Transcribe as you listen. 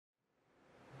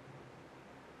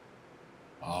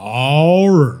All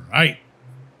right.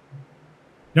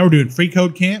 Now we're doing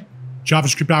freeCodeCamp,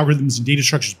 JavaScript algorithms and data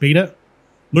structures beta.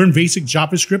 Learn basic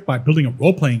JavaScript by building a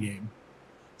role-playing game.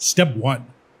 Step 1.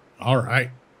 All right.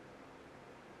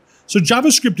 So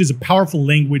JavaScript is a powerful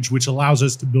language which allows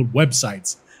us to build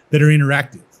websites that are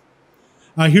interactive.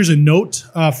 Here's a note.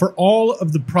 For all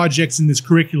of the projects in this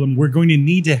curriculum, we're going to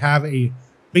need to have a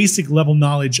basic level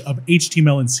knowledge of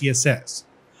HTML and CSS.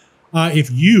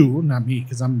 If you, not me,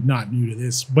 because I'm not new to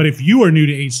this, but if you are new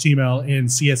to HTML and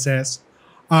CSS,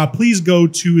 please go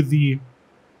to the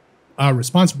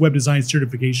Responsive Web Design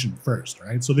certification first,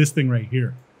 right? So this thing right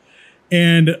here.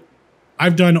 And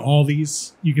I've done all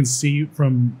these. You can see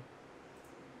from,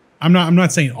 I'm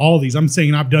not saying all these, I'm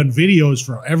saying I've done videos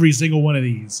for every single one of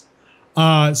these.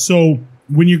 So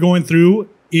when you're going through,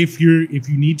 if you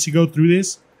need to go through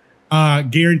this,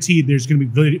 guaranteed there's going to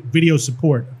be video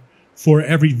support for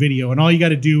every video. And all you got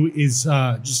to do is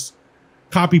just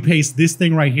copy paste this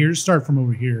thing right here. Start from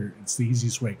over here. It's the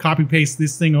easiest way. Copy paste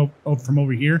this thing from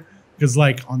over here, because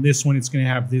like on this one, it's going to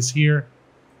have this here.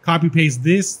 Copy paste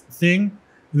this thing,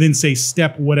 and then say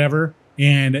step whatever,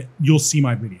 and you'll see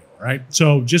my video, right?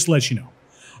 So just to let you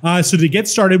know. So to get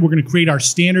started, we're going to create our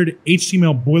standard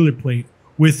HTML boilerplate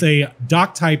with a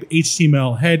DOCTYPE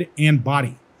HTML head and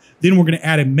body. Then we're going to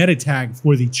add a meta tag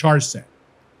for the charset.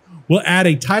 We'll add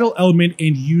a title element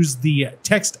and use the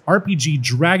text RPG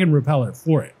drag and repeller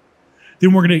for it.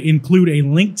 Then we're going to include a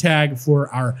link tag for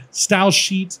our style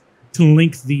sheet to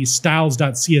link the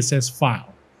styles.css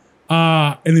file.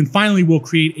 And then finally, we'll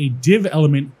create a div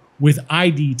element with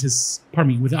ID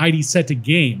set to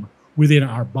game within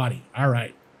our body. All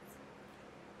right.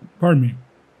 Pardon me.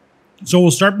 So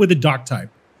we'll start with the DOCTYPE,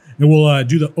 and we'll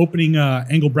do the opening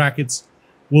angle brackets.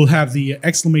 We'll have the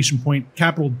exclamation point,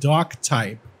 capital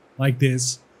DOCTYPE, like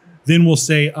this. Then we'll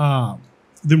say,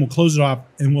 then we'll close it off,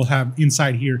 and we'll have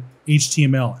inside here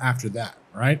HTML after that,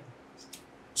 right?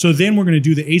 So then we're going to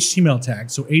do the HTML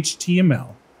tag, so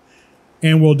HTML,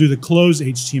 and we'll do the close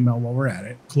HTML while we're at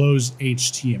it, close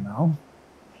HTML.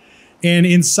 And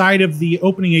inside of the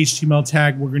opening HTML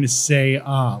tag, we're going to say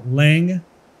lang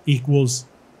equals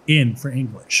in for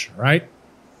English, right?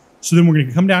 So then we're going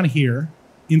to come down here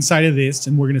inside of this,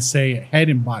 and we're going to say head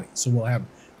and body. So we'll have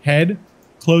head,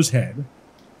 close head,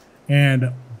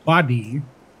 and body,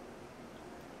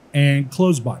 and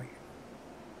close body.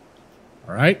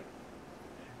 All right.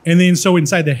 And then so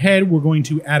inside the head, we're going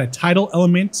to add a title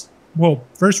element. Well,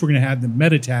 first we're going to add the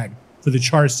meta tag for the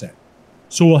charset.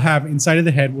 So we'll have inside of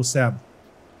the head, we'll have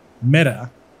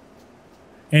meta.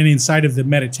 And inside of the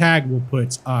meta tag, we'll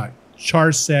put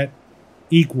charset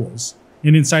equals.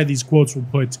 And inside these quotes, we'll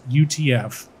put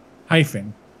UTF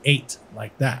 -8,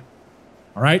 like that.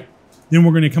 All right. Then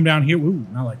we're going to come down here. Ooh,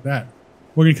 not like that.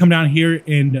 We're going to come down here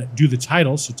and do the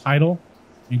title. So title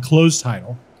and close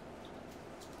title.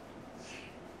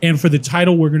 And for the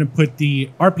title, we're going to put the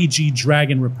RPG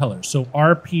drag and repeller. So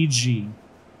RPG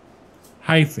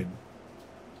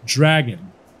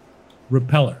dragon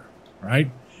repeller, right?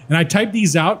 And I type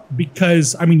these out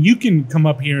because, I mean, you can come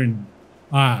up here and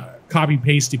copy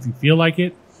paste if you feel like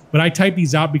it, but I type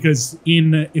these out because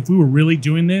if we were really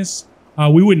doing this,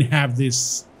 we wouldn't have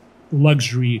this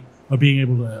luxury of being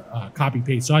able to copy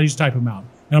paste. So I just type them out,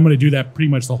 and I'm going to do that pretty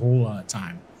much the whole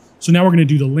time. So now we're going to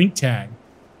do the link tag,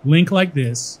 link like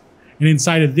this, and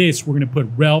inside of this, we're going to put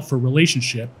rel for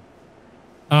relationship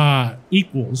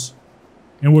equals,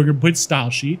 and we're going to put style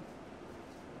sheet.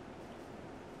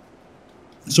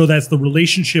 So that's the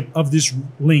relationship of this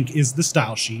link is the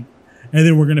style sheet. And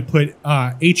then we're going to put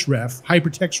href,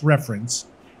 hypertext reference,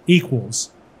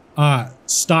 equals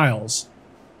styles.css,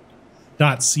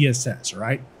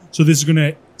 right? So this is going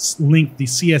to link the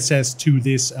CSS to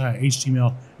this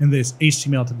HTML and this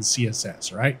HTML to the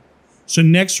CSS, right? So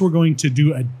next we're going to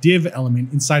do a div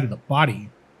element inside of the body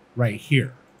right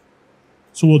here.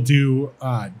 So we'll do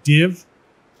div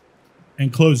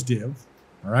and close div,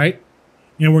 all right?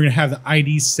 And we're going to have the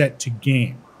ID set to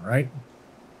game, all right?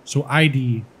 So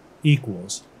ID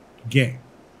equals game.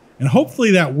 And hopefully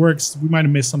that works. We might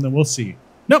have missed something. We'll see.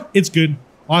 Nope, it's good.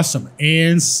 Awesome.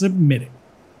 And submit it.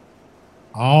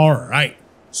 All right.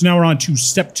 So now we're on to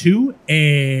step 2,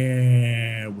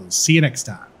 and we'll see you next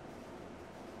time.